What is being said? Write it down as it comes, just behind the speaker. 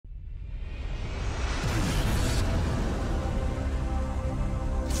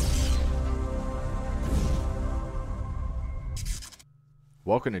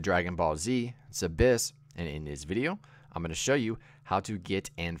Welcome to Dragon Ball Z, it's Abyss, and in this video, I'm going to show you how to get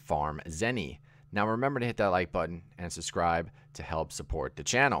and farm Zeni. Now remember to hit that like button and subscribe to help support the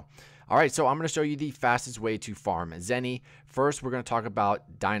channel. Alright, so I'm going to show you the fastest way to farm Zeni. First, we're going to talk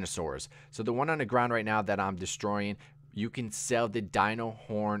about dinosaurs. So the one on the ground right now that I'm destroying, you can sell the dino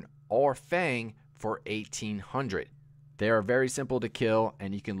horn or fang for 1800. They are very simple to kill,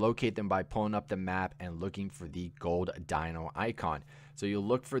 and you can locate them by pulling up the map and looking for the gold dino icon. So you'll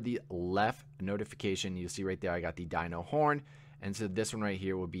look for the left notification. You'll see right there I got the dino horn, and so this one right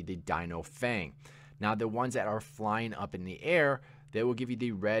here will be the dino fang. Now the ones that are flying up in the air, they will give you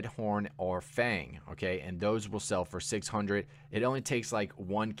the red horn or fang, okay, and those will sell for 600. It only takes like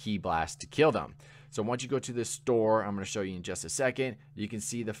one ki blast to kill them. So once you go to the store, I'm going to show you in just a second, you can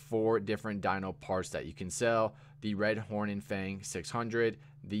see the 4 different dino parts that you can sell. The red horn and fang, 600.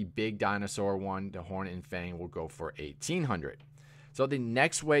 The big dinosaur one, the horn and fang, will go for 1800. So the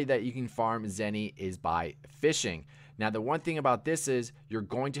next way that you can farm Zeni is by fishing. Now the one thing about this is you're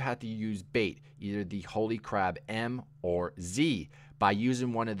going to have to use bait, either the Holy Crab M or Z. By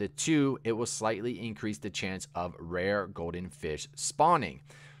using one of the two, it will slightly increase the chance of rare golden fish spawning.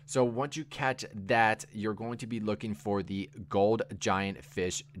 So once you catch that, you're going to be looking for the gold giant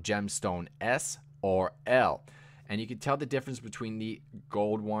fish gemstone S or L. And you can tell the difference between the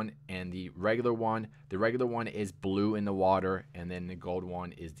gold one and the regular one. The regular one is blue in the water, and then the gold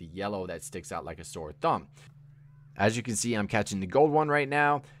one is the yellow that sticks out like a sore thumb. As you can see, I'm catching the gold one right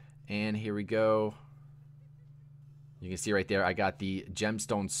now, and here we go. You can see right there, I got the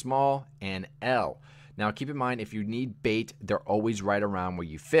gemstone small and L. Now keep in mind, if you need bait, they're always right around where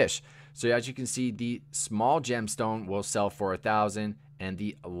you fish. So as you can see, the small gemstone will sell for 1,000, and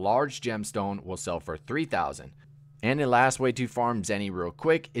the large gemstone will sell for 3,000. And the last way to farm Zeni real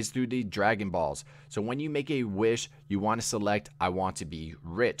quick is through the Dragon Balls. So when you make a wish, you want to select, I want to be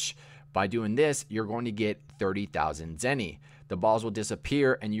rich. By doing this, you're going to get 30,000 Zeni. The balls will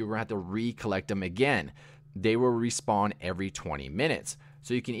disappear and you're going to have to recollect them again. They will respawn every 20 minutes.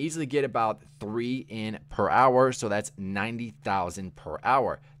 So you can easily get about 3 in per hour. So that's 90,000 per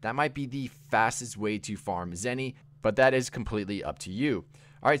hour. That might be the fastest way to farm Zeni, but that is completely up to you.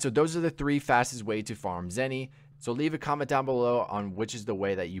 All right, so those are the 3 fastest ways to farm Zeni. So leave a comment down below on which is the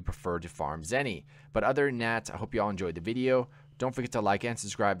way that you prefer to farm Zeni. But other than that, I hope you all enjoyed the video. Don't forget to like and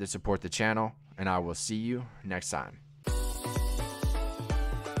subscribe to support the channel, and I will see you next time.